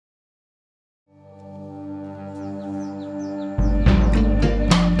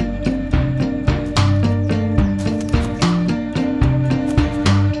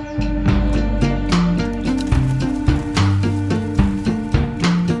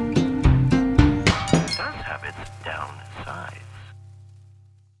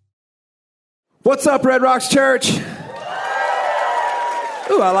What's up, Red Rocks Church? Ooh,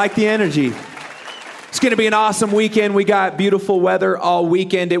 I like the energy. It's going to be an awesome weekend. We got beautiful weather all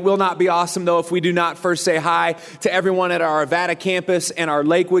weekend. It will not be awesome, though, if we do not first say hi to everyone at our Arvada campus and our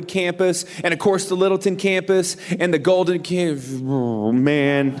Lakewood campus and, of course, the Littleton campus and the Golden campus. Oh,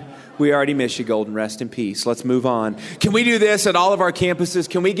 man. We already miss you, Golden. Rest in peace. Let's move on. Can we do this at all of our campuses?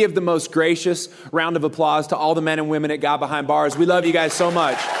 Can we give the most gracious round of applause to all the men and women at God Behind Bars? We love you guys so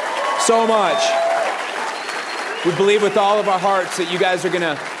much. So much. We believe with all of our hearts that you guys are going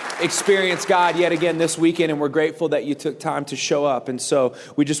to experience God yet again this weekend, and we're grateful that you took time to show up. And so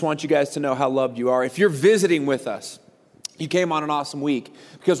we just want you guys to know how loved you are. If you're visiting with us, you came on an awesome week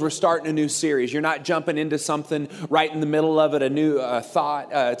because we're starting a new series. You're not jumping into something right in the middle of it, a new thought.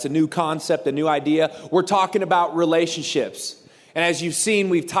 It's a new concept, a new idea. We're talking about relationships. And as you've seen,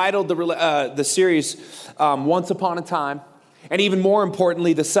 we've titled the series Once Upon a Time. And even more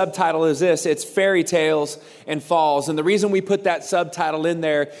importantly, the subtitle is this: it's Fairy Tales and Falls. And the reason we put that subtitle in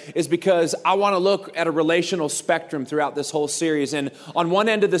there is because I want to look at a relational spectrum throughout this whole series. And on one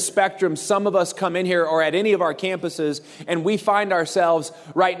end of the spectrum, some of us come in here or at any of our campuses, and we find ourselves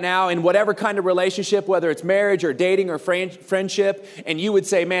right now in whatever kind of relationship, whether it's marriage or dating or friendship, and you would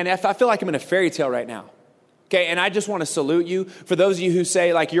say, man, I feel like I'm in a fairy tale right now. Okay, and I just want to salute you. For those of you who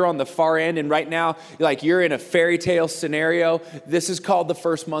say like you're on the far end and right now like you're in a fairy tale scenario, this is called the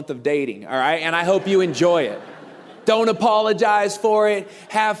first month of dating, all right? And I hope you enjoy it. Don't apologize for it.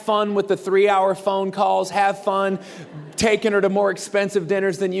 Have fun with the 3-hour phone calls. Have fun taking her to more expensive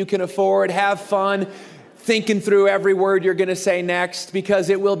dinners than you can afford. Have fun thinking through every word you're going to say next, because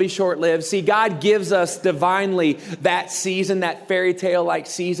it will be short-lived. See, God gives us divinely that season, that fairy tale-like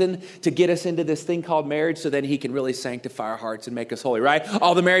season, to get us into this thing called marriage, so then he can really sanctify our hearts and make us holy, right?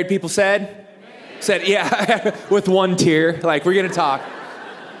 All the married people said, yeah, with one tear, like we're going to talk.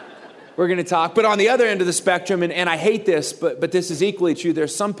 We're going to talk. But on the other end of the spectrum, and I hate this, but this is equally true,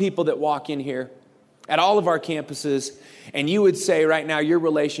 there's some people that walk in here at all of our campuses, and you would say right now your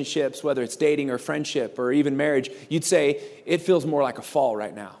relationships, whether it's dating or friendship or even marriage, you'd say it feels more like a fall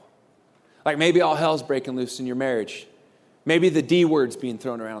right now. Like maybe all hell's breaking loose in your marriage. Maybe the D word's being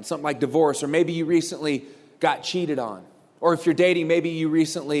thrown around, something like divorce, or maybe you recently got cheated on. Or if you're dating, maybe you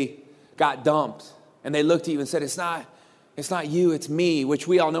recently got dumped and they looked at you and said, it's not you, it's me, which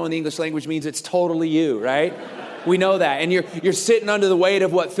we all know in the English language means it's totally you, right? We know that. And you're sitting under the weight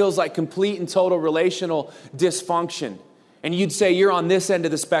of what feels like complete and total relational dysfunction. And you'd say you're on this end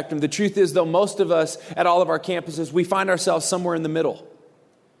of the spectrum. The truth is, though, most of us at all of our campuses, we find ourselves somewhere in the middle.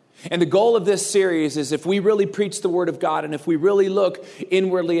 And the goal of this series is, if we really preach the Word of God, and if we really look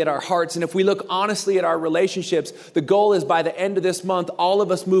inwardly at our hearts, and if we look honestly at our relationships, the goal is by the end of this month, all of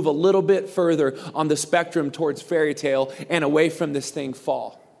us move a little bit further on the spectrum towards fairy tale and away from this thing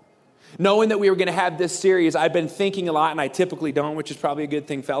fall. Knowing that we were going to have this series, I've been thinking a lot, and I typically don't, which is probably a good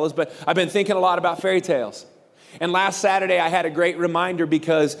thing, fellas, but I've been thinking a lot about fairy tales. And last Saturday, I had a great reminder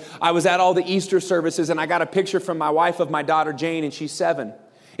because I was at all the Easter services, and I got a picture from my wife of my daughter, Jane, and she's 7.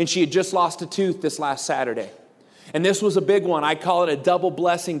 And she had just lost a tooth this last Saturday. And this was a big one. I call it a double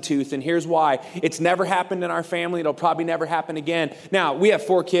blessing tooth, and here's why. It's never happened in our family. It'll probably never happen again. Now, we have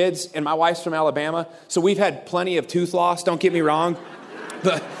 4 kids, and my wife's from Alabama, so we've had plenty of tooth loss, don't get me wrong.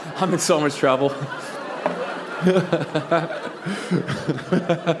 But I'm in so much trouble.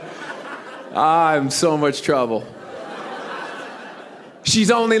 I'm so much trouble. She's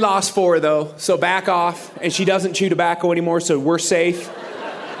only lost 4, though, so back off. And she doesn't chew tobacco anymore, so we're safe.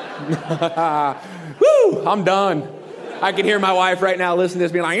 Woo, I'm done. I can hear my wife right now listening to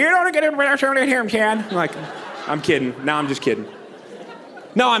this being like, you don't get in here, kid. I'm like, I'm kidding. No, I'm just kidding.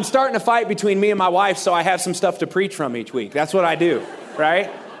 No, I'm starting a fight between me and my wife, so I have some stuff to preach from each week. That's what I do, right?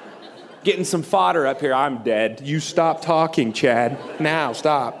 Getting some fodder up here. I'm dead. You stop talking, Chad. Now,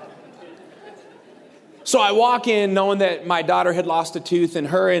 stop. So I walk in knowing that my daughter had lost a tooth, and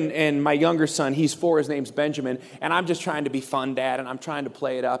her and my younger son, he's 4, his name's Benjamin, and I'm just trying to be fun dad, and I'm trying to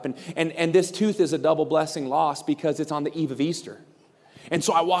play it up. And this tooth is a double blessing loss because it's on the eve of Easter. And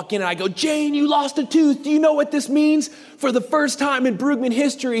so I walk in and I go, Jane, you lost a tooth. Do you know what this means? For the first time in Brugman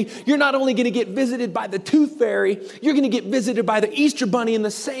history, you're not only going to get visited by the tooth fairy, you're going to get visited by the Easter bunny in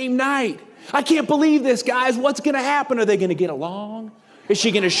the same night. I can't believe this, guys. What's going to happen? Are they going to get along? Is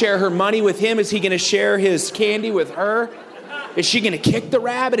she going to share her money with him? Is he going to share his candy with her? Is she going to kick the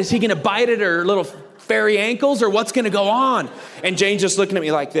rabbit? Is he going to bite at her little fairy ankles? Or what's going to go on? And Jane's just looking at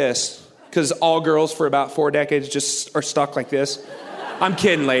me like this, because all girls for about 4 decades just are stuck like this. I'm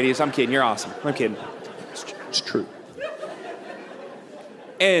kidding, ladies. I'm kidding. You're awesome. I'm kidding. It's true.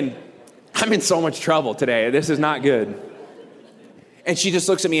 And I'm in so much trouble today. This is not good. And she just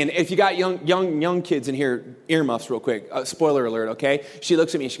looks at me, and if you got young kids in here, earmuffs real quick, spoiler alert, okay? She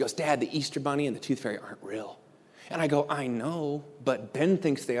looks at me and she goes, Dad, the Easter Bunny and the Tooth Fairy aren't real. And I go, I know, but Ben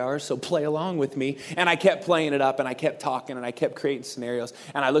thinks they are, so play along with me. And I kept playing it up, and I kept talking, and I kept creating scenarios.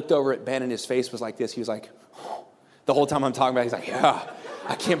 And I looked over at Ben, and his face was like this. He was like, oh. The whole time I'm talking about it, he's like, yeah,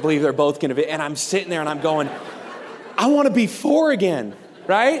 I can't believe they're both going to be. And I'm sitting there, and I'm going, I want to be 4 again,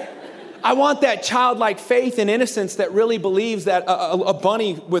 right? I want that childlike faith and innocence that really believes that a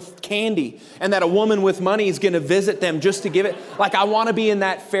bunny with candy and that a woman with money is going to visit them just to give it. Like, I want to be in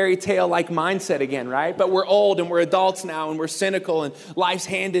that fairy tale-like mindset again, right? But we're old and we're adults now and we're cynical and life's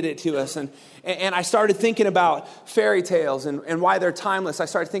handed it to us. And I started thinking about fairy tales and why they're timeless. I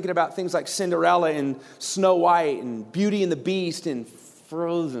started thinking about things like Cinderella and Snow White and Beauty and the Beast and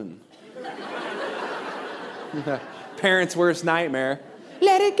Frozen. Parents' worst nightmare.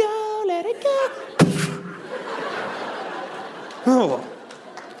 Let it go, let it go. Oh.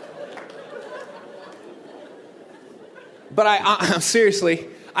 But I seriously,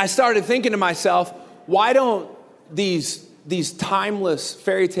 I started thinking to myself, why don't these timeless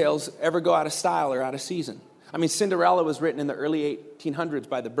fairy tales ever go out of style or out of season? I mean, Cinderella was written in the early 1800s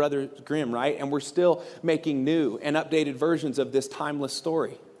by the Brothers Grimm, right? And we're still making new and updated versions of this timeless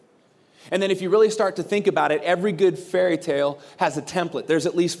story. And then if you really start to think about it, every good fairy tale has a template. There's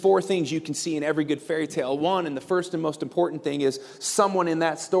at least 4 things you can see in every good fairy tale. One, and the first and most important thing, is someone in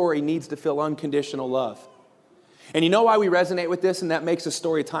that story needs to feel unconditional love. And you know why we resonate with this and that makes a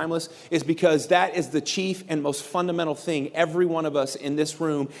story timeless? Is because that is the chief and most fundamental thing every one of us in this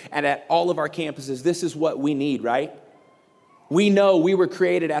room and at all of our campuses, this is what we need, right? We know we were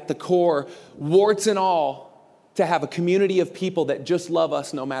created at the core, warts and all, to have a community of people that just love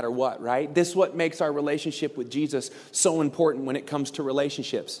us no matter what, right? This is what makes our relationship with Jesus so important when it comes to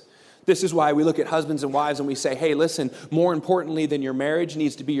relationships. This is why we look at husbands and wives and we say, hey, listen, more importantly than your marriage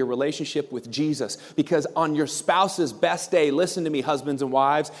needs to be your relationship with Jesus. Because on your spouse's best day, listen to me, husbands and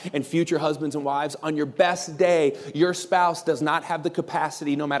wives and future husbands and wives, on your best day, your spouse does not have the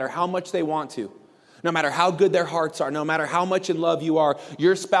capacity, no matter how much they want to, no matter how good their hearts are, no matter how much in love you are,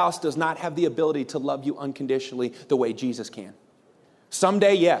 your spouse does not have the ability to love you unconditionally the way Jesus can.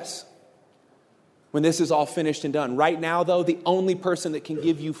 Someday, yes, when this is all finished and done. Right now, though, the only person that can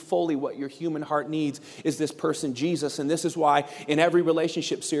give you fully what your human heart needs is this person, Jesus. And this is why in every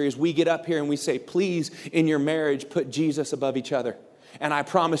relationship series, we get up here and we say, please, in your marriage, put Jesus above each other. And I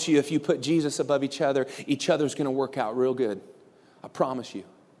promise you, if you put Jesus above each other's going to work out real good. I promise you.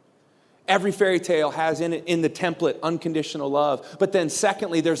 Every fairy tale has in the template unconditional love. But then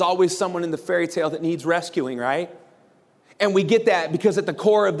secondly, there's always someone in the fairy tale that needs rescuing, right? And we get that because at the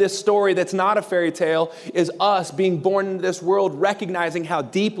core of this story that's not a fairy tale is us being born into this world, recognizing how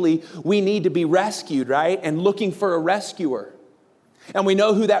deeply we need to be rescued, right? And looking for a rescuer. And we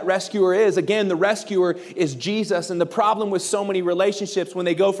know who that rescuer is. Again, the rescuer is Jesus. And the problem with so many relationships when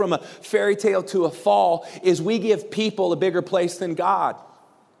they go from a fairy tale to a fall is we give people a bigger place than God.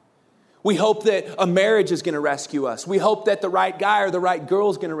 We hope that a marriage is going to rescue us. We hope that the right guy or the right girl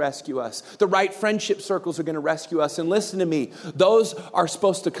is going to rescue us. The right friendship circles are going to rescue us. And listen to me, those are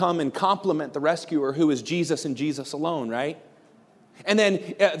supposed to come and complement the rescuer who is Jesus and Jesus alone, right? And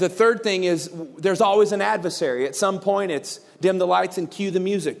then the third thing is there's always an adversary. At some point it's dim the lights and cue the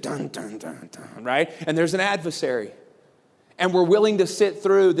music, dun, dun, dun, dun, right? And there's an adversary. And we're willing to sit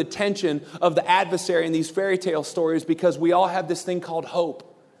through the tension of the adversary in these fairy tale stories because we all have this thing called hope.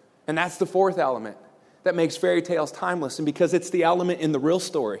 And that's the fourth element that makes fairy tales timeless. And because it's the element in the real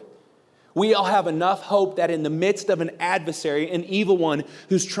story. We all have enough hope that in the midst of an adversary, an evil one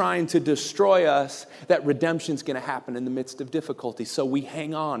who's trying to destroy us, that redemption's going to happen in the midst of difficulty. So we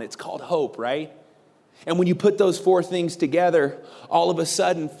hang on. It's called hope, right? And when you put those 4 things together, all of a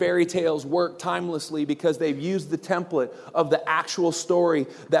sudden fairy tales work timelessly because they've used the template of the actual story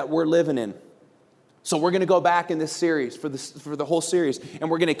that we're living in. So we're going to go back in this series, for the whole series, and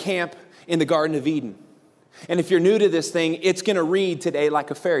we're going to camp in the Garden of Eden. And if you're new to this thing, it's going to read today like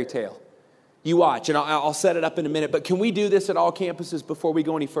a fairy tale. You watch, and I'll set it up in a minute. But can we do this at all campuses before we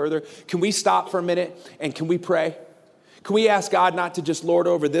go any further? Can we stop for a minute, and can we pray? Can we ask God not to just lord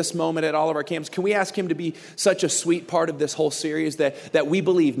over this moment at all of our camps? Can we ask him to be such a sweet part of this whole series that we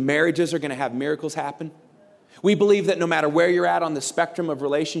believe marriages are going to have miracles happen? We believe that no matter where you're at on the spectrum of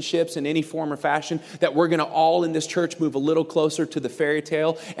relationships in any form or fashion, that we're going to all in this church move a little closer to the fairy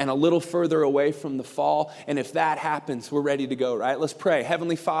tale and a little further away from the fall. And if that happens, we're ready to go, right? Let's pray.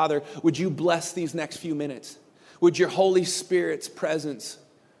 Heavenly Father, would you bless these next few minutes? Would your Holy Spirit's presence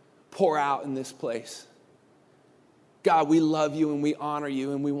pour out in this place? God, we love you and we honor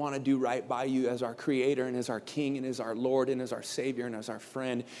you and we want to do right by you as our creator and as our king and as our Lord and as our Savior and as our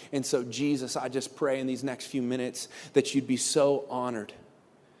friend. And so, Jesus, I just pray in these next few minutes that you'd be so honored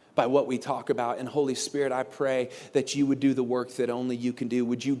by what we talk about. And Holy Spirit, I pray that you would do the work that only you can do.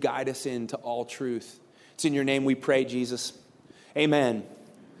 Would you guide us into all truth? It's in your name we pray, Jesus. Amen.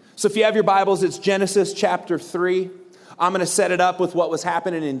 So if you have your Bibles, it's Genesis chapter 3. I'm going to set it up with what was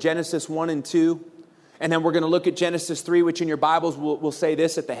happening in Genesis 1 and 2. And then we're going to look at Genesis 3, which in your Bibles will say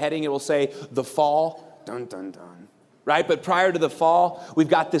this at the heading. It will say, the fall. Dun, dun, dun. Right? But prior to the fall, we've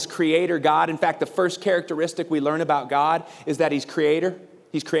got this creator God. In fact, the first characteristic we learn about God is that he's creator.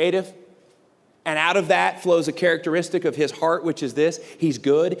 He's creative. And out of that flows a characteristic of his heart, which is this. He's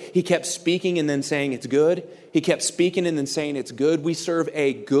good. He kept speaking and then saying it's good. He kept speaking and then saying it's good. We serve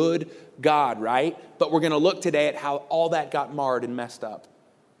a good God, right? But we're going to look today at how all that got marred and messed up.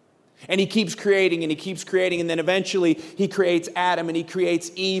 And he keeps creating and he keeps creating. And then eventually he creates Adam and he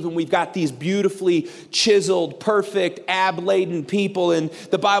creates Eve. And we've got these beautifully chiseled, perfect, ab-laden people. And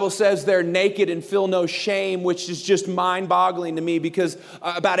the Bible says they're naked and feel no shame, which is just mind-boggling to me because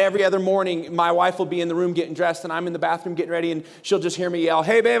about every other morning, my wife will be in the room getting dressed and I'm in the bathroom getting ready and she'll just hear me yell,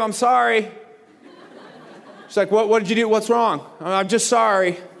 "Hey, babe, I'm sorry." She's like, what did you do? What's wrong? "I'm just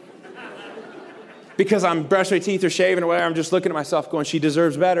sorry." Because I'm brushing my teeth or shaving or whatever, I'm just looking at myself going, she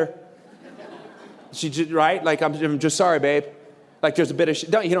deserves better. She just, right? Like, I'm just sorry, babe. Like, there's a bit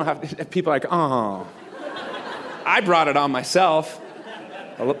of, you don't have, people are like, oh, I brought it on myself.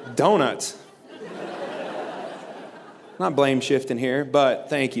 Donuts. Not blame shifting here, but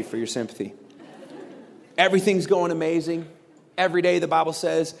thank you for your sympathy. Everything's going amazing. Every day the Bible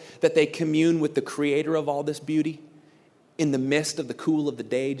says that they commune with the creator of all this beauty. In the midst of the cool of the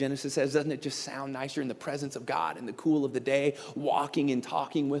day, Genesis says, doesn't it just sound nice? You're in the presence of God in the cool of the day, walking and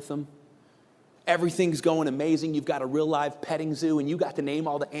talking with him. Everything's going amazing. You've got a real live petting zoo and you got to name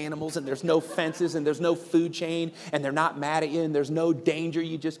all the animals and there's no fences and there's no food chain and they're not mad at you and there's no danger.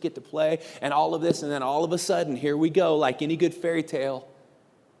 You just get to play and all of this. And then all of a sudden, here we go, like any good fairy tale.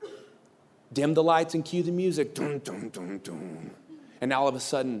 Dim the lights and cue the music. Dun, dun, dun, dun. And all of a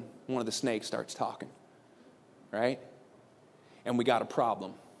sudden, one of the snakes starts talking, right? And we got a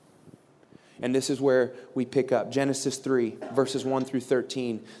problem. And this is where we pick up Genesis 3, verses 1 through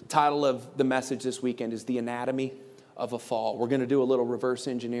 13. Title of the message this weekend is The Anatomy of a Fall. We're going to do a little reverse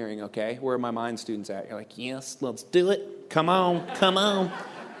engineering, okay? Where are my mind students at? You're like, yes, let's do it. Come on, come on.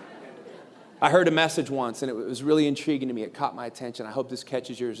 I heard a message once, and it was really intriguing to me. It caught my attention. I hope this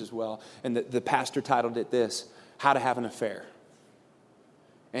catches yours as well. And the pastor titled it this, How to Have an Affair.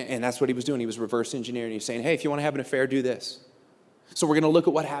 And that's what he was doing. He was reverse engineering. He was saying, hey, if you want to have an affair, do this. So we're going to look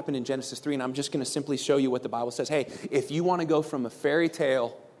at what happened in Genesis 3, and I'm just going to simply show you what the Bible says. Hey, if you want to go from a fairy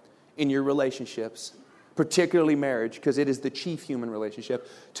tale in your relationships, particularly marriage, because it is the chief human relationship,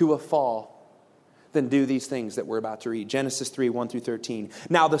 to a fall, then do these things that we're about to read. Genesis 3, 1 through 13.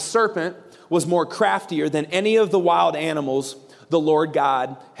 Now the serpent was more craftier than any of the wild animals the Lord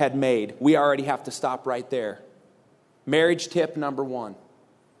God had made. We already have to stop right there. Marriage tip number 1.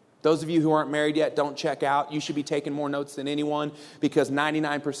 Those of you who aren't married yet, don't check out. You should be taking more notes than anyone because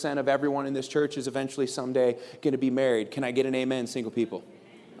 99% of everyone in this church is eventually someday going to be married. Can I get an amen, single people?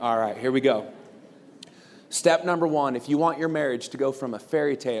 All right, here we go. Step number 1, if you want your marriage to go from a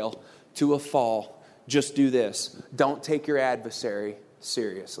fairy tale to a fall, just do this. Don't take your adversary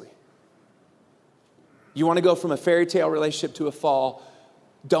seriously. You want to go from a fairy tale relationship to a fall,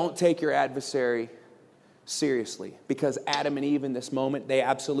 don't take your adversary seriously, because Adam and Eve in this moment, they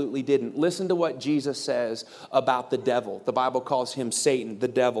absolutely didn't. Listen to what Jesus says about the devil. The Bible calls him Satan, the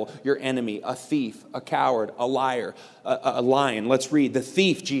devil, your enemy, a thief, a coward, a liar, a lion. Let's read. The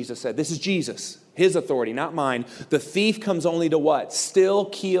thief, Jesus said. This is Jesus, his authority, not mine. The thief comes only to what? Still,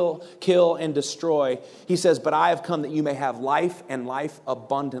 kill, and destroy. He says, but I have come that you may have life and life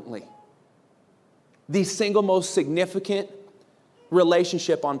abundantly. The single most significant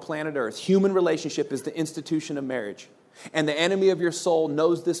relationship on planet Earth, human relationship, is the institution of marriage. And the enemy of your soul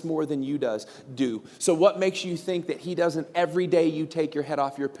knows this more than you do. So what makes you think that he doesn't, every day you take your head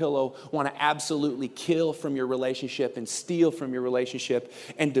off your pillow, want to absolutely kill from your relationship and steal from your relationship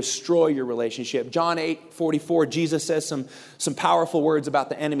and destroy your relationship? John 8:44, Jesus says some powerful words about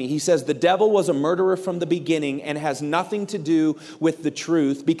the enemy. He says, the devil was a murderer from the beginning and has nothing to do with the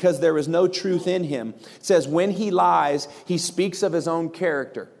truth because there is no truth in him. It says, when he lies, he speaks of his own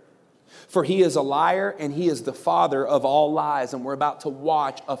character. For he is a liar and he is the father of all lies. And we're about to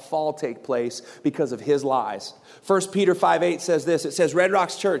watch a fall take place because of his lies. 1 Peter 5:8 says this. It says, Red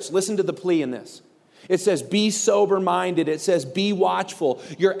Rocks Church, listen to the plea in this. It says, be sober-minded. It says, be watchful.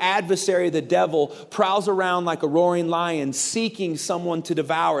 Your adversary, the devil, prowls around like a roaring lion, seeking someone to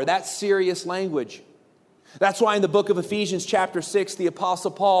devour. That's serious language. That's why in the book of Ephesians chapter 6, the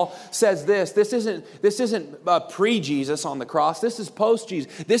Apostle Paul says this. This isn't pre-Jesus on the cross. This is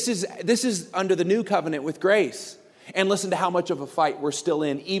post-Jesus. This is under the new covenant with grace. And listen to how much of a fight we're still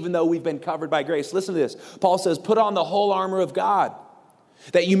in, even though we've been covered by grace. Listen to this. Paul says, put on the whole armor of God,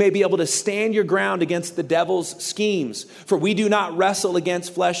 that you may be able to stand your ground against the devil's schemes. For we do not wrestle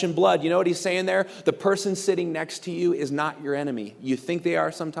against flesh and blood. You know what he's saying there? The person sitting next to you is not your enemy. You think they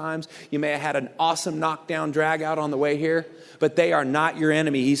are sometimes. You may have had an awesome knockdown drag out on the way here, but they are not your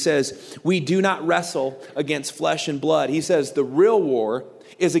enemy. He says, we do not wrestle against flesh and blood. He says the real war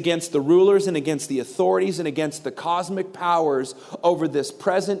is against the rulers and against the authorities and against the cosmic powers over this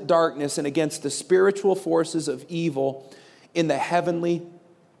present darkness and against the spiritual forces of evil in the heavenly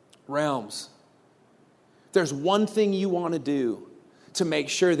realms. There's one thing you want to do to make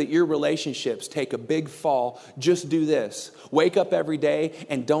sure that your relationships take a big fall. Just do this. Wake up every day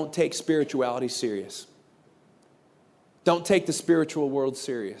and don't take spirituality serious. Don't take the spiritual world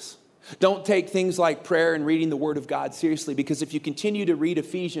serious. Don't take things like prayer and reading the Word of God seriously, because if you continue to read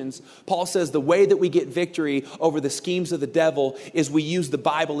Ephesians, Paul says the way that we get victory over the schemes of the devil is we use the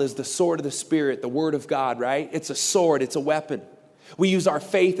Bible as the sword of the Spirit, the Word of God, right? It's a sword, it's a weapon. We use our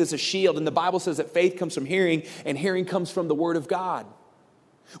faith as a shield, and the Bible says that faith comes from hearing, and hearing comes from the Word of God.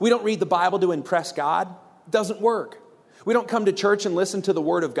 We don't read the Bible to impress God. It doesn't work. We don't come to church and listen to the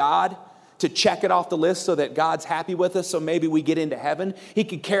Word of God to check it off the list so that God's happy with us so maybe we get into heaven. He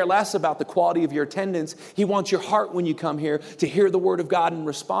could care less about the quality of your attendance. He wants your heart when you come here to hear the Word of God and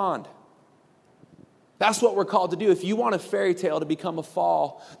respond. That's what we're called to do. If you want a fairy tale to become a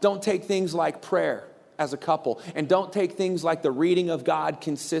fall, don't take things like prayer as a couple, and don't take things like the reading of God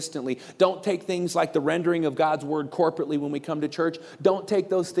consistently. Don't take things like the rendering of God's Word corporately when we come to church. Don't take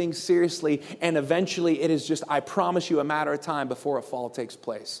those things seriously, and eventually it is just, I promise you, a matter of time before a fall takes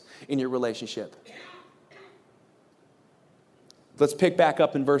place in your relationship. Let's pick back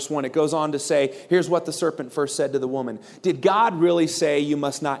up in verse 1. It goes on to say, here's what the serpent first said to the woman. Did God really say you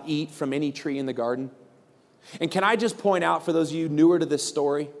must not eat from any tree in the garden? And can I just point out for those of you newer to this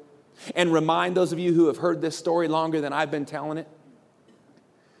story, and remind those of you who have heard this story longer than I've been telling it,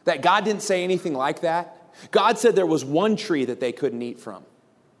 that God didn't say anything like that. God said there was one tree that they couldn't eat from.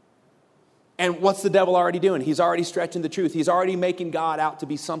 And what's the devil already doing? He's already stretching the truth. He's already making God out to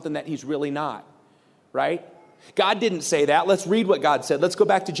be something that he's really not, right? God didn't say that. Let's read what God said. Let's go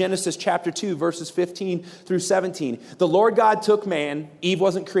back to Genesis chapter 2, verses 15 through 17. The Lord God took man, Eve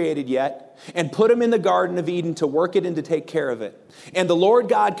wasn't created yet, and put him in the Garden of Eden to work it and to take care of it. And the Lord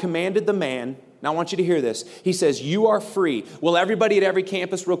God commanded the man, now I want you to hear this. He says, you are free. Will everybody at every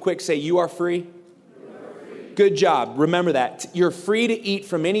campus real quick say, you are free? Good job. Remember that. You're free to eat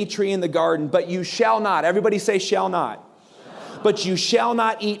from any tree in the garden, but you shall not. Everybody say shall not. But you shall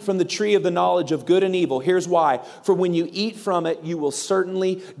not eat from the tree of the knowledge of good and evil. Here's why. For when you eat from it, you will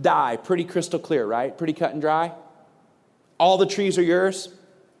certainly die. Pretty crystal clear, right? Pretty cut and dry. All the trees are yours.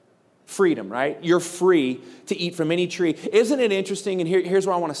 Freedom, right? You're free to eat from any tree. Isn't it interesting? And here's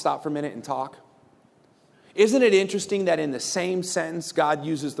where I want to stop for a minute and talk. Isn't it interesting that in the same sentence, God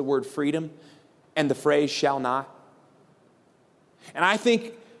uses the word freedom and the phrase shall not? And I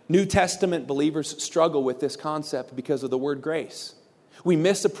think New Testament believers struggle with this concept because of the word grace. We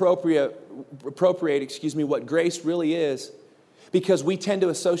misappropriate what grace really is because we tend to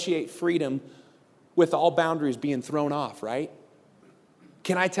associate freedom with all boundaries being thrown off, right?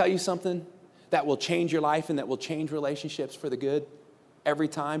 Can I tell you something that will change your life and that will change relationships for the good every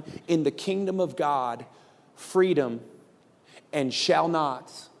time? In the kingdom of God, freedom and shall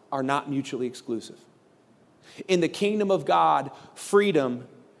nots are not mutually exclusive. In the kingdom of God, freedom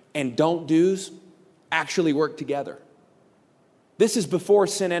and don't do's actually work together. This is before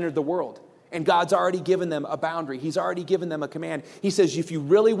sin entered the world. And God's already given them a boundary. He's already given them a command. He says, if you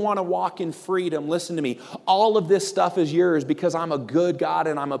really want to walk in freedom, listen to me. All of this stuff is yours because I'm a good God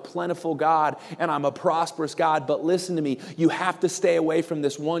and I'm a plentiful God and I'm a prosperous God. But listen to me. You have to stay away from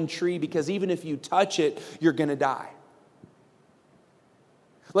this one tree because even if you touch it, you're going to die.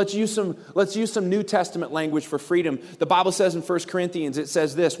 Let's use some New Testament language for freedom. The Bible says in 1 Corinthians, it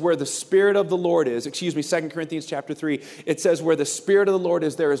says this, where the Spirit of the Lord is, 2 Corinthians chapter 3, it says where the Spirit of the Lord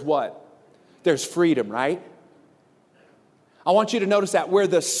is, there is what? There's freedom, right? I want you to notice that where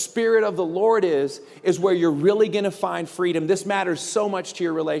the Spirit of the Lord is where you're really going to find freedom. This matters so much to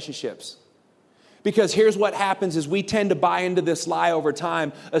your relationships. Because here's what happens is we tend to buy into this lie over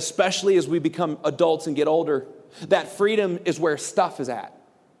time, especially as we become adults and get older, that freedom is where stuff is at.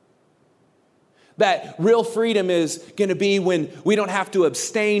 That real freedom is going to be when we don't have to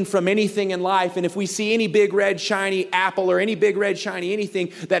abstain from anything in life. And if we see any big red shiny apple or any big red shiny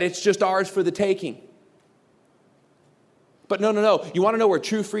anything, that it's just ours for the taking. But no. You want to know where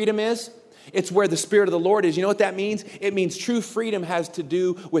true freedom is? It's where the Spirit of the Lord is. You know what that means? It means true freedom has to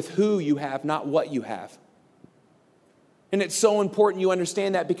do with who you have, not what you have. And it's so important you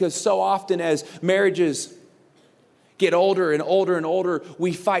understand that, because so often as marriages get older and older and older,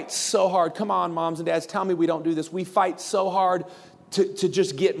 we fight so hard. Come on, moms and dads, tell me we don't do this. We fight so hard to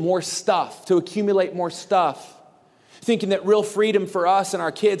just get more stuff, to accumulate more stuff, thinking that real freedom for us and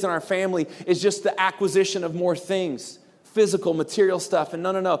our kids and our family is just the acquisition of more things, physical, material stuff. And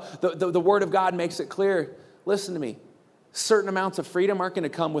no. The Word of God makes it clear. Listen to me. Certain amounts of freedom aren't going to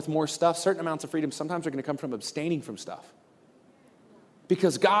come with more stuff. Certain amounts of freedom sometimes are going to come from abstaining from stuff.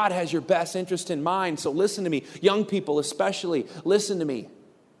 Because God has your best interest in mind. So listen to me. Young people especially, listen to me.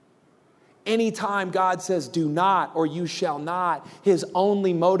 Anytime God says do not or you shall not, His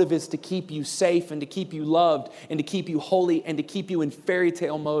only motive is to keep you safe and to keep you loved and to keep you holy and to keep you in fairy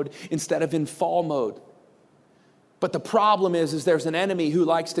tale mode instead of in fall mode. But the problem is there's an enemy who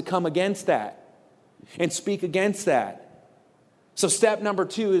likes to come against that and speak against that. So step number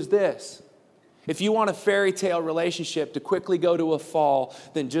 2 is this. If you want a fairy tale relationship to quickly go to a fall,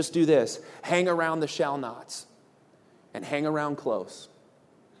 then just do this. Hang around the shall nots and hang around close.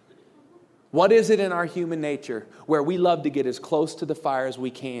 What is it in our human nature where we love to get as close to the fire as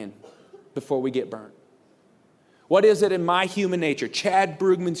we can before we get burnt? What is it in my human nature, Chad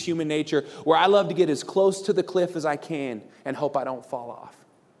Brugman's human nature, where I love to get as close to the cliff as I can and hope I don't fall off?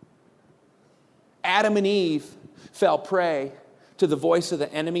 Adam and Eve fell prey to the voice of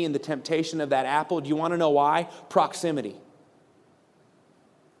the enemy and the temptation of that apple. Do you want to know why? Proximity.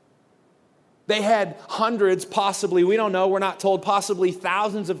 They had hundreds, possibly, we don't know, we're not told, possibly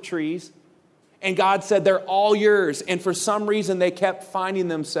thousands of trees. And God said, they're all yours. And for some reason, they kept finding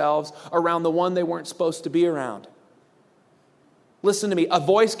themselves around the one they weren't supposed to be around. Listen to me, a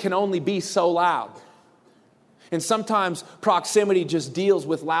voice can only be so loud. And sometimes proximity just deals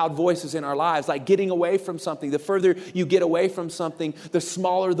with loud voices in our lives, like getting away from something. The further you get away from something, the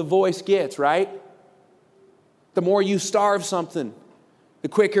smaller the voice gets, right? The more you starve something, the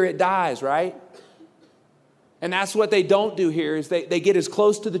quicker it dies, right? And that's what they don't do here, is they get as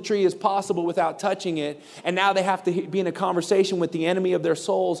close to the tree as possible without touching it. And now they have to be in a conversation with the enemy of their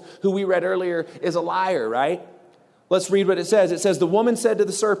souls, who we read earlier is a liar, right? Let's read what it says. It says, the woman said to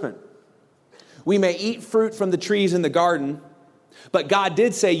the serpent, we may eat fruit from the trees in the garden, but God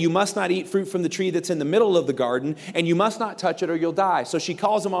did say you must not eat fruit from the tree that's in the middle of the garden, and you must not touch it or you'll die. So she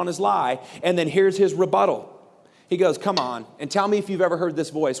calls him on his lie, and then here's his rebuttal. He goes, come on, and tell me if you've ever heard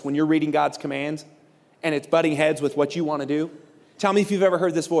this voice when you're reading God's commands and it's butting heads with what you want to do. Tell me if you've ever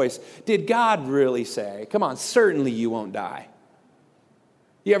heard this voice. Did God really say, come on, certainly you won't die?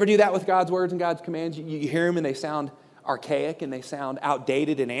 You ever do that with God's words and God's commands? You hear them and they sound archaic and they sound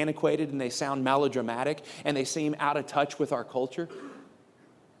outdated and antiquated and they sound melodramatic and they seem out of touch with our culture.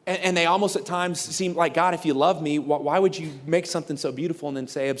 And they almost at times seem like, God, if you love me, why would you make something so beautiful and then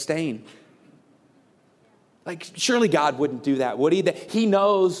say abstain? Like, surely God wouldn't do that, would he? He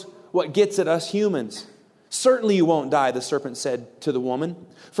knows what gets at us humans. Certainly you won't die, the serpent said to the woman.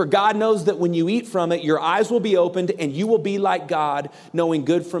 For God knows that when you eat from it, your eyes will be opened and you will be like God, knowing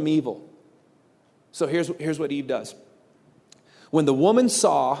good from evil. So here's what Eve does. When the woman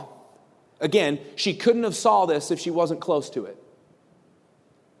saw, again, she couldn't have saw this if she wasn't close to it.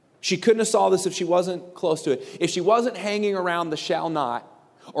 She couldn't have saw this if she wasn't close to it. If she wasn't hanging around the shall not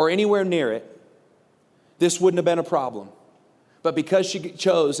or anywhere near it, this wouldn't have been a problem. But because she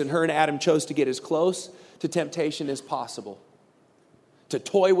chose, and her and Adam chose to get as close to temptation as possible, to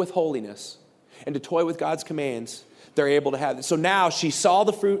toy with holiness and to toy with God's commands, they're able to have it. So now she saw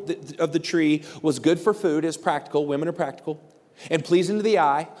the fruit of the tree was good for food, is practical. Women are practical. And pleasing to the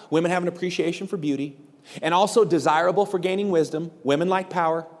eye. Women have an appreciation for beauty. And also desirable for gaining wisdom. Women like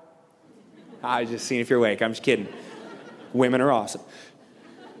power. I was just seeing if you're awake. I'm just kidding. Women are awesome.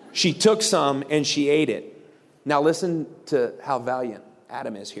 She took some and she ate it. Now listen to how valiant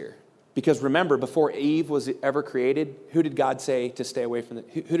Adam is here. Because remember, before Eve was ever created, who did God say to stay away from?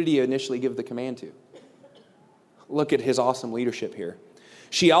 Who did he initially give the command to? Look at his awesome leadership here.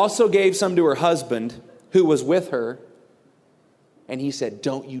 She also gave some to her husband who was with her. And he said,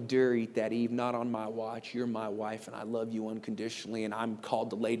 don't you dare eat that, Eve, not on my watch. You're my wife and I love you unconditionally. And I'm called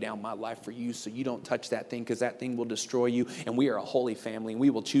to lay down my life for you. So you don't touch that thing because that thing will destroy you. And we are a holy family. And we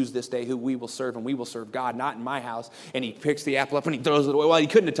will choose this day who we will serve. And we will serve God, not in my house. And he picks the apple up and he throws it away. Well, he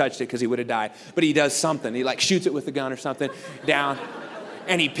couldn't have touched it because he would have died. But he does something. He like shoots it with a gun or something down.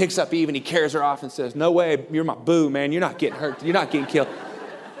 And he picks up Eve and he carries her off and says, no way, you're my boo, man. You're not getting hurt. You're not getting killed.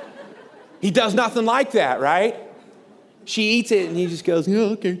 He does nothing like that, right? She eats it and he just goes, yeah,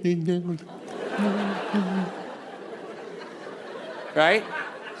 okay. Right?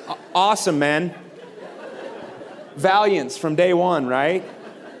 Awesome, man. Valiance from day one, right?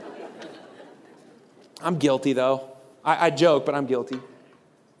 I'm guilty, though. I joke, but I'm guilty.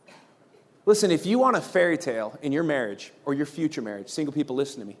 Listen, if you want a fairy tale in your marriage or your future marriage, single people,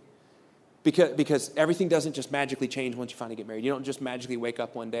 listen to me. Because everything doesn't just magically change once you finally get married. You don't just magically wake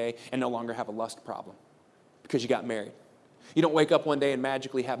up one day and no longer have a lust problem because you got married. You don't wake up one day and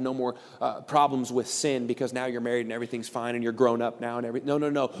magically have no more problems with sin because now you're married and everything's fine and you're grown up now and everything.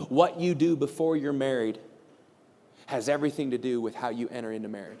 No. What you do before you're married has everything to do with how you enter into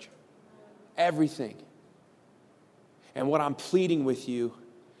marriage. Everything. And what I'm pleading with you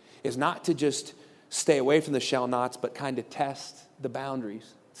is not to just stay away from the shall nots, but kind of test the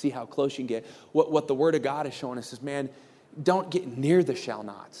boundaries, see how close you can get. What the Word of God is showing us is, man, don't get near the shall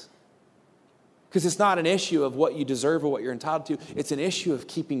nots. Because it's not an issue of what you deserve or what you're entitled to. It's an issue of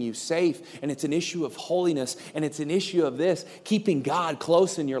keeping you safe. And it's an issue of holiness. And it's an issue of this, keeping God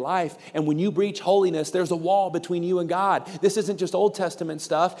close in your life. And when you breach holiness, there's a wall between you and God. This isn't just Old Testament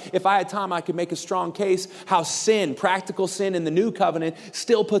stuff. If I had time, I could make a strong case how sin, practical sin in the new covenant,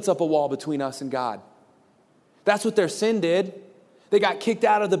 still puts up a wall between us and God. That's what their sin did. They got kicked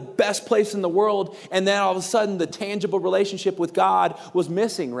out of the best place in the world. And then all of a sudden, the tangible relationship with God was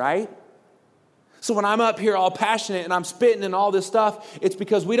missing, right? So when I'm up here all passionate and I'm spitting and all this stuff, it's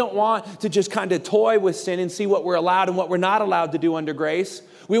because we don't want to just kind of toy with sin and see what we're allowed and what we're not allowed to do under grace.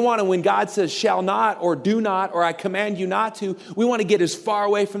 We want to, when God says shall not or do not or I command you not to, we want to get as far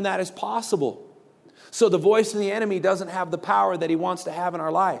away from that as possible. So the voice of the enemy doesn't have the power that he wants to have in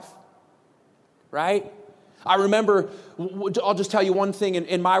our life. Right? I remember, I'll just tell you one thing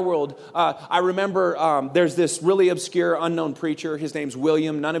in my world. I remember there's this really obscure, unknown preacher. His name's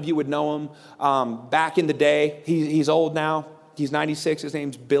William. None of you would know him. Back in the day, he's old now. He's 96. His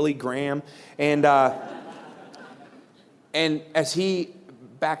name's Billy Graham. And as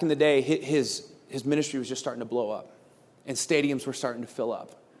back in the day, his ministry was just starting to blow up. And stadiums were starting to fill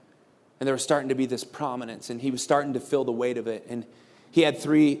up. And there was starting to be this prominence. And he was starting to feel the weight of it. And he had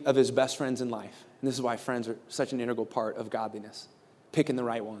 3 of his best friends in life. And this is why friends are such an integral part of godliness. Picking the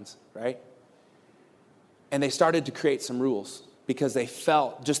right ones, right? And they started to create some rules because they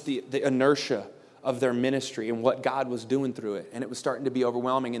felt just the inertia of their ministry and what God was doing through it. And it was starting to be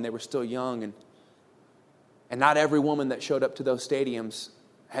overwhelming and they were still young. And not every woman that showed up to those stadiums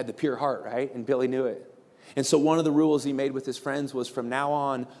had the pure heart, right? And Billy knew it. And so one of the rules he made with his friends was from now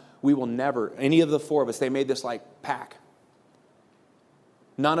on, we will never, any of the 4 of us, they made this like pact.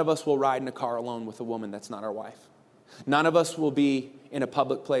 None of us will ride in a car alone with a woman that's not our wife. None of us will be in a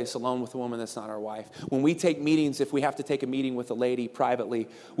public place alone with a woman that's not our wife. When we take meetings, if we have to take a meeting with a lady privately,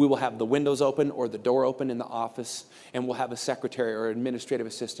 we will have the windows open or the door open in the office, and we'll have a secretary or administrative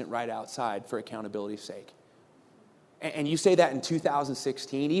assistant right outside for accountability's sake. And you say that in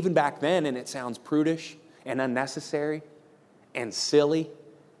 2016, even back then, and it sounds prudish and unnecessary and silly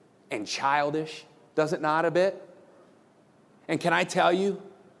and childish, does it not a bit? And can I tell you,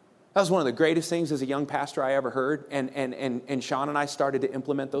 that was one of the greatest things as a young pastor I ever heard. And Sean and I started to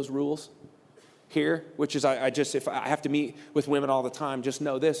implement those rules here, which is if I have to meet with women all the time, just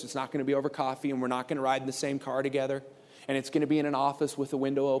know this, it's not going to be over coffee and we're not going to ride in the same car together. And it's going to be in an office with a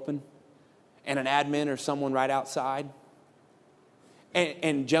window open and an admin or someone right outside.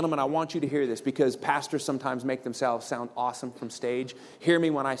 And gentlemen, I want you to hear this because pastors sometimes make themselves sound awesome from stage. Hear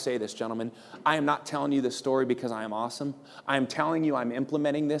me when I say this, gentlemen. I am not telling you this story because I am awesome. I am telling you I'm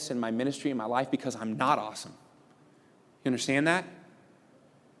implementing this in my ministry, in my life, because I'm not awesome. You understand that?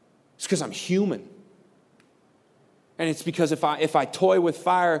 It's because I'm human. And it's because if I toy with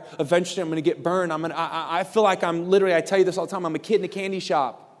fire, eventually I'm going to get burned. I feel like I tell you this all the time, I'm a kid in a candy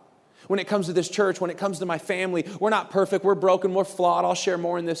shop. When it comes to this church, when it comes to my family, we're not perfect, we're broken, we're flawed. I'll share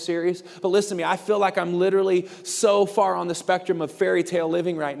more in this series. But listen to me, I feel like I'm literally so far on the spectrum of fairy tale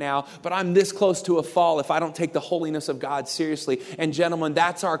living right now, but I'm this close to a fall if I don't take the holiness of God seriously. And gentlemen,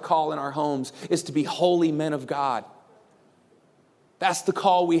 that's our call in our homes, is to be holy men of God. That's the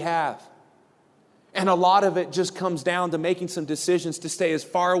call we have. And a lot of it just comes down to making some decisions to stay as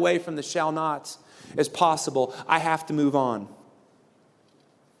far away from the shall nots as possible. I have to move on.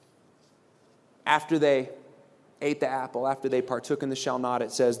 After they ate the apple, after they partook in the shall not,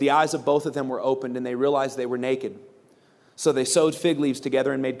 it says, the eyes of both of them were opened and they realized they were naked. So they sewed fig leaves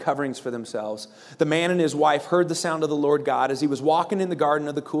together and made coverings for themselves. The man and his wife heard the sound of the Lord God as he was walking in the garden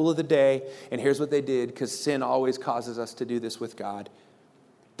of the cool of the day. And here's what they did, because sin always causes us to do this with God.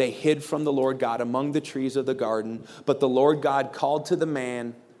 they hid from the Lord God among the trees of the garden. But the Lord God called to the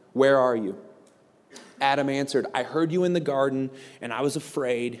man, "Where are you?" Adam answered, "I heard you in the garden, and I was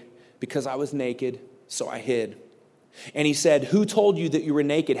afraid because I was naked, so I hid." And he said, "Who told you that you were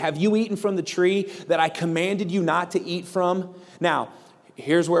naked? Have you eaten from the tree that I commanded you not to eat from?" Now,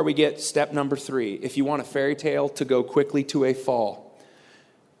 here's where we get step number 3. If you want a fairy tale to go quickly to a fall.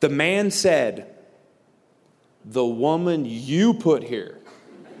 The man said, "The woman you put here."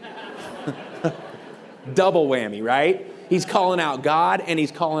 Double whammy, right? He's calling out God and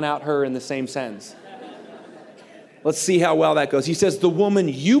he's calling out her in the same sentence. Let's see how well that goes. He says, "The woman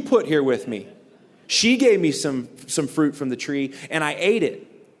you put here with me, she gave me some fruit from the tree and I ate it."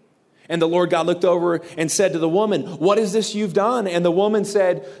 And the Lord God looked over and said to the woman, "What is this you've done?" And the woman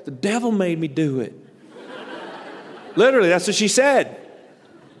said, "The devil made me do it." Literally, that's what she said.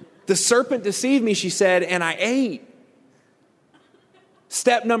 "The serpent deceived me," she said, "and I ate."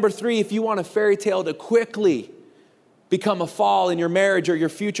 Step number 3, if you want a fairy tale to quickly become a fall in your marriage or your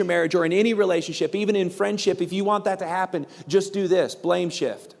future marriage or in any relationship, even in friendship, if you want that to happen, just do this: blame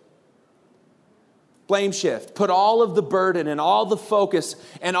shift. Blame shift. Put all of the burden and all the focus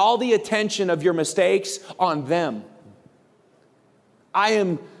and all the attention of your mistakes on them. I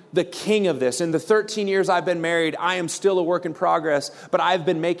am the king of this. In the 13 years I've been married, I am still a work in progress, but I've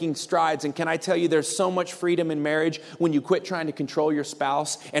been making strides. And can I tell you, there's so much freedom in marriage when you quit trying to control your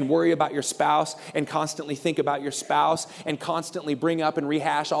spouse and worry about your spouse and constantly think about your spouse and constantly bring up and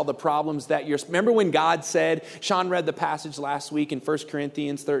rehash all the problems that remember when God said, Sean read the passage last week in 1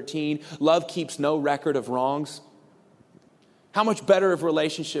 Corinthians 13, love keeps no record of wrongs. How much better of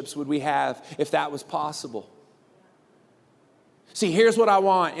relationships would we have if that was possible? See, here's what I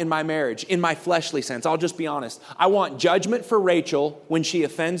want in my marriage, in my fleshly sense. I'll just be honest. I want judgment for Rachel when she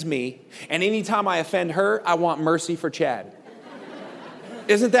offends me. And anytime I offend her, I want mercy for Chad.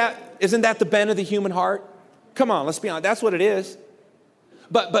 Isn't that the bent of the human heart? Come on, let's be honest. That's what it is.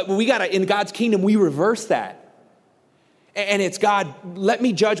 But we got to, in God's kingdom, we reverse that. And it's, God, let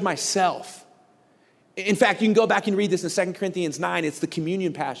me judge myself. In fact, you can go back and read this in 2 Corinthians 9. It's the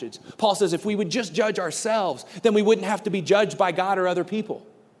communion passage. Paul says if we would just judge ourselves, then we wouldn't have to be judged by God or other people.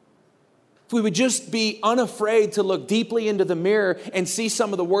 If we would just be unafraid to look deeply into the mirror and see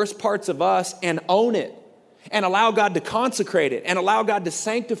some of the worst parts of us and own it and allow God to consecrate it and allow God to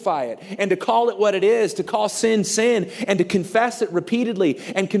sanctify it and to call it what it is, to call sin, sin, and to confess it repeatedly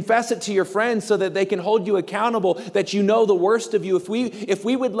and confess it to your friends so that they can hold you accountable, that you know the worst of you. If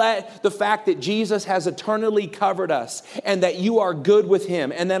we would let the fact that Jesus has eternally covered us and that you are good with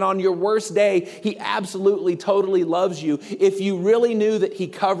him and that on your worst day, he absolutely, totally loves you. If you really knew that he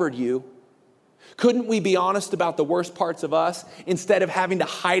covered you, couldn't we be honest about the worst parts of us instead of having to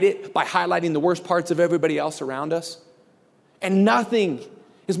hide it by highlighting the worst parts of everybody else around us? And nothing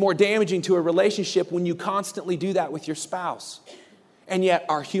is more damaging to a relationship when you constantly do that with your spouse. And yet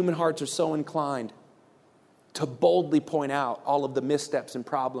our human hearts are so inclined to boldly point out all of the missteps and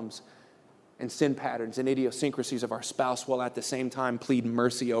problems and sin patterns and idiosyncrasies of our spouse while at the same time plead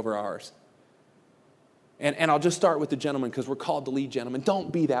mercy over ours. And I'll just start with the gentleman because we're called to lead gentlemen.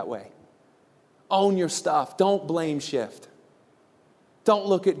 Don't be that way. Own your stuff. Don't blame shift. Don't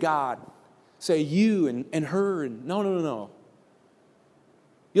look at God. Say you and her. And no.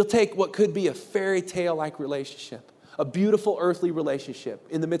 You'll take what could be a fairy tale-like relationship, a beautiful earthly relationship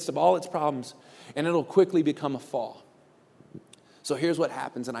in the midst of all its problems, and it'll quickly become a fall. So here's what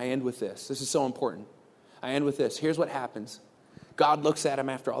happens, and I end with this. This is so important. I end with this. Here's what happens. God looks at him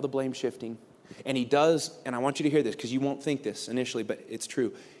after all the blame shifting, and he does, and I want you to hear this because you won't think this initially, but it's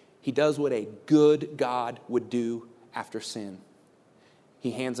true. He does what a good God would do after sin. He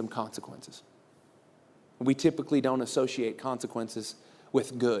hands them consequences. We typically don't associate consequences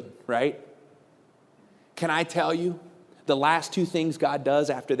with good, right? Can I tell you, the last two things God does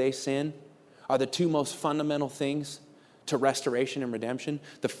after they sin are the two most fundamental things to restoration and redemption.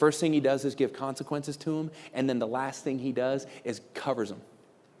 The first thing he does is give consequences to them, and then the last thing he does is covers them.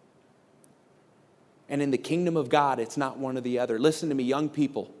 And in the kingdom of God, it's not one or the other. Listen to me, young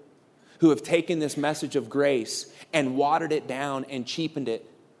people who have taken this message of grace and watered it down and cheapened it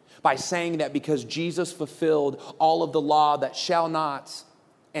by saying that because Jesus fulfilled all of the law, that shall nots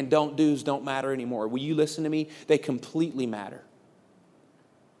and don't do's don't matter anymore. Will you listen to me? They completely matter.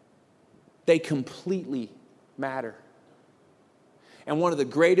 They completely matter. And one of the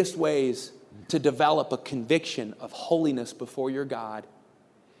greatest ways to develop a conviction of holiness before your God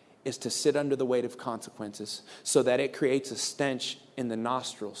is to sit under the weight of consequences so that it creates a stench in the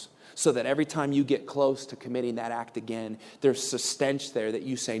nostrils, so that every time you get close to committing that act again, there's a stench there that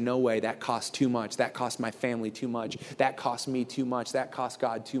you say, no way, that costs too much. That cost my family too much. That cost me too much. That cost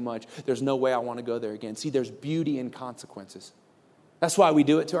God too much. There's no way I want to go there again. See, there's beauty in consequences. That's why we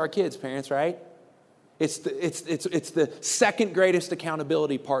do it to our kids, parents, right? It's the second greatest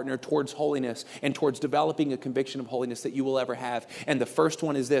accountability partner towards holiness and towards developing a conviction of holiness that you will ever have. And the first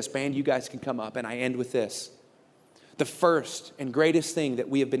one is this. Band, you guys can come up, and I end with this. The first and greatest thing that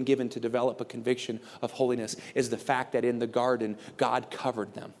we have been given to develop a conviction of holiness is the fact that in the garden, God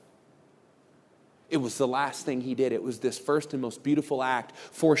covered them. It was the last thing he did. It was this first and most beautiful act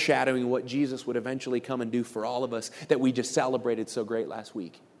foreshadowing what Jesus would eventually come and do for all of us that we just celebrated so great last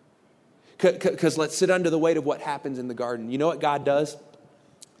week. Because let's sit under the weight of what happens in the garden. You know what God does?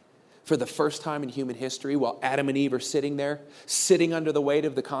 For the first time in human history, while Adam and Eve are sitting there, sitting under the weight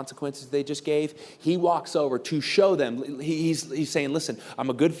of the consequences they just gave, he walks over to show them. He's saying, listen,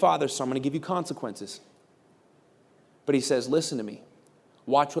 I'm a good father, so I'm going to give you consequences. But he says, listen to me.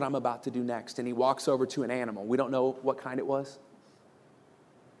 Watch what I'm about to do next. And he walks over to an animal. We don't know what kind it was.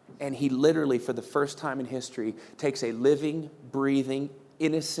 And he literally, for the first time in history, takes a living, breathing,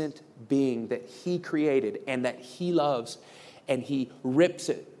 innocent being that he created and that he loves, and he rips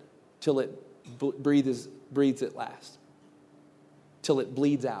it till it breathes at last, till it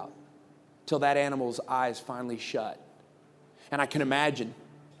bleeds out, till that animal's eyes finally shut. And I can imagine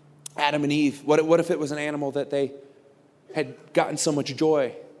Adam and Eve, what if it was an animal that they had gotten so much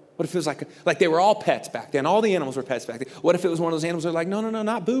joy? What if it was like they were all pets back then? All the animals were pets back then. What if it was one of those animals that are like, no,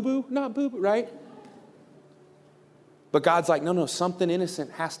 not boo-boo, not boo-boo, right? But God's like, no, something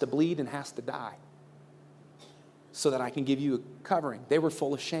innocent has to bleed and has to die so that I can give you a covering. They were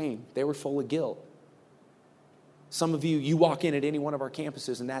full of shame. They were full of guilt. Some of you walk in at any one of our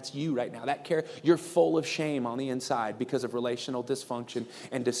campuses, and that's you right now. You're full of shame on the inside because of relational dysfunction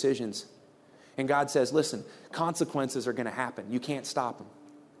and decisions. And God says, listen, consequences are going to happen. You can't stop them.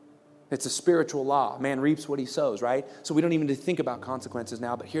 It's a spiritual law. Man reaps what he sows, right? So we don't even need to think about consequences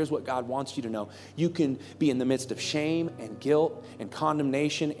now, but here's what God wants you to know. You can be in the midst of shame and guilt and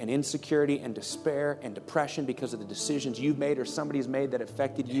condemnation and insecurity and despair and depression because of the decisions you've made or somebody's made that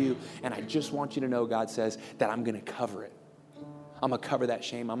affected you. And I just want you to know, God says, that I'm going to cover it. I'm going to cover that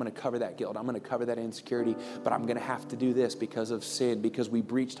shame. I'm going to cover that guilt. I'm going to cover that insecurity. But I'm going to have to do this because of sin, because we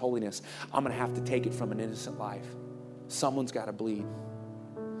breached holiness. I'm going to have to take it from an innocent life. Someone's got to bleed.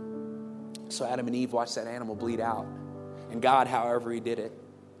 So Adam and Eve watched that animal bleed out. And God, however he did it,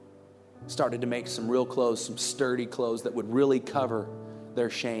 started to make some real clothes, some sturdy clothes that would really cover their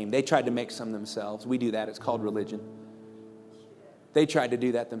shame. They tried to make some themselves. We do that. It's called religion. They tried to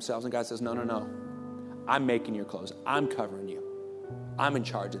do that themselves. And God says, no. I'm making your clothes. I'm covering you. I'm in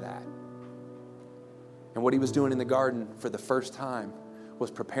charge of that. And what he was doing in the garden for the first time was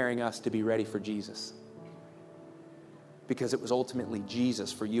preparing us to be ready for Jesus. Because it was ultimately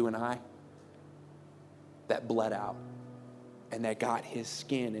Jesus for you and I that bled out and that got his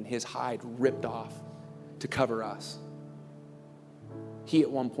skin and his hide ripped off to cover us. He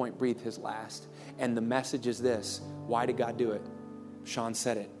at one point breathed his last. And the message is this. Why did God do it? Sean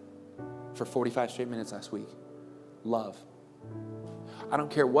said it for 45 straight minutes last week. Love. I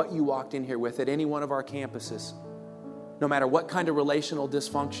don't care what you walked in here with at any one of our campuses. No matter what kind of relational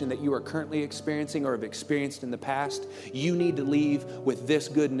dysfunction that you are currently experiencing or have experienced in the past, you need to leave with this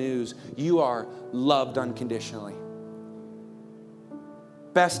good news. You are loved unconditionally.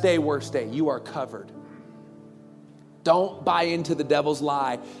 Best day, worst day, you are covered. Don't buy into the devil's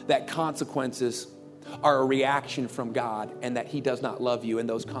lie that consequences are a reaction from God and that he does not love you and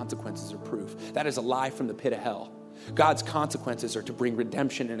those consequences are proof. That is a lie from the pit of hell. God's consequences are to bring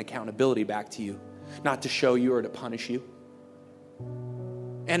redemption and accountability back to you, not to show you or to punish you.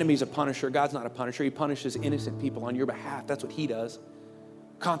 Enemy's a punisher. God's not a punisher. He punishes innocent people on your behalf. That's what he does.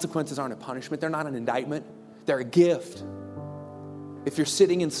 Consequences aren't a punishment. They're not an indictment. They're a gift. If you're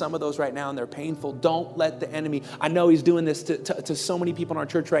sitting in some of those right now and they're painful, don't let the enemy. I know he's doing this to so many people in our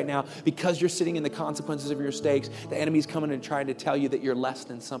church right now because you're sitting in the consequences of your mistakes. The enemy's coming and trying to tell you that you're less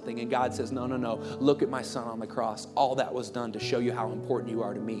than something. And God says, no. Look at my son on the cross. All that was done to show you how important you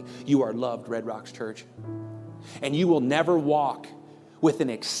are to me. You are loved, Red Rocks Church. And you will never walk with an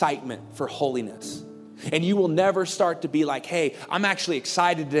excitement for holiness. And you will never start to be like, hey, I'm actually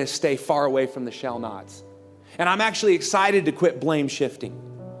excited to stay far away from the shall nots. And I'm actually excited to quit blame shifting.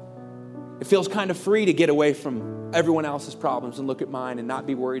 It feels kind of free to get away from everyone else's problems and look at mine and not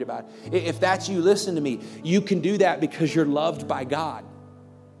be worried about it. If that's you, listen to me. You can do that because you're loved by God.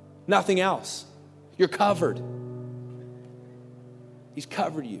 Nothing else. You're covered. He's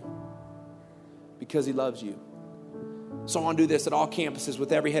covered you because he loves you. So I want to do this at all campuses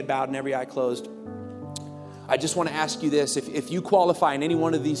with every head bowed and every eye closed. I just want to ask you this. If you qualify in any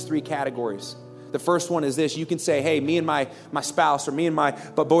one of these three categories, the first one is this. You can say, hey, me and my spouse, or me and my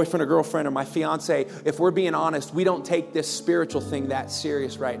boyfriend or girlfriend, or my fiance, if we're being honest, we don't take this spiritual thing that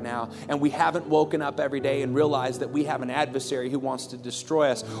serious right now. And we haven't woken up every day and realized that we have an adversary who wants to destroy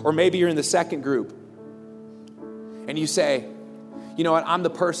us. Or maybe you're in the second group and you say, you know what, I'm the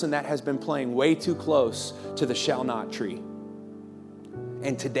person that has been playing way too close to the shall not tree.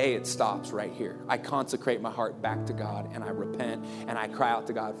 And today it stops right here. I consecrate my heart back to God and I repent and I cry out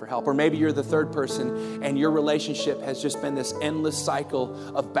to God for help. Or maybe you're the third person and your relationship has just been this endless cycle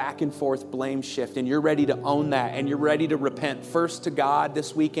of back and forth blame shift, and you're ready to own that and you're ready to repent first to God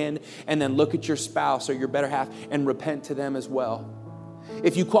this weekend and then look at your spouse or your better half and repent to them as well.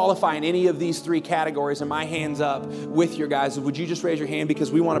 If you qualify in any of these three categories, and my hand's up with your guys, would you just raise your hand,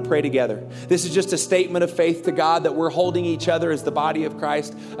 because we want to pray together. This is just a statement of faith to God that we're holding each other as the body of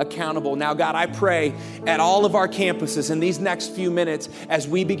Christ accountable. Now, God, I pray at all of our campuses in these next few minutes as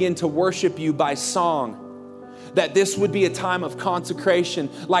we begin to worship you by song, that this would be a time of consecration.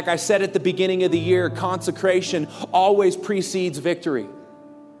 Like I said at the beginning of the year, consecration always precedes victory.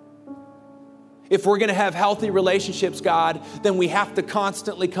 If we're going to have healthy relationships, God, then we have to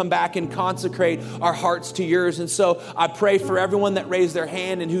constantly come back and consecrate our hearts to yours. And so I pray for everyone that raised their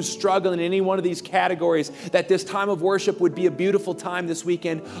hand and who's struggling in any one of these categories, that this time of worship would be a beautiful time this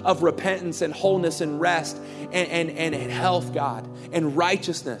weekend of repentance and wholeness and rest and health, God, and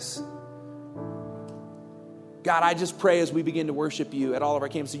righteousness. God, I just pray as we begin to worship you at all of our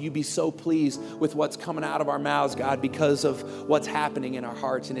campuses, you be so pleased with what's coming out of our mouths, God, because of what's happening in our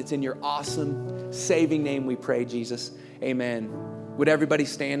hearts. And it's in your awesome, saving name we pray, Jesus. Amen. Would everybody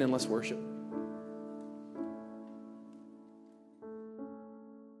stand and let's worship?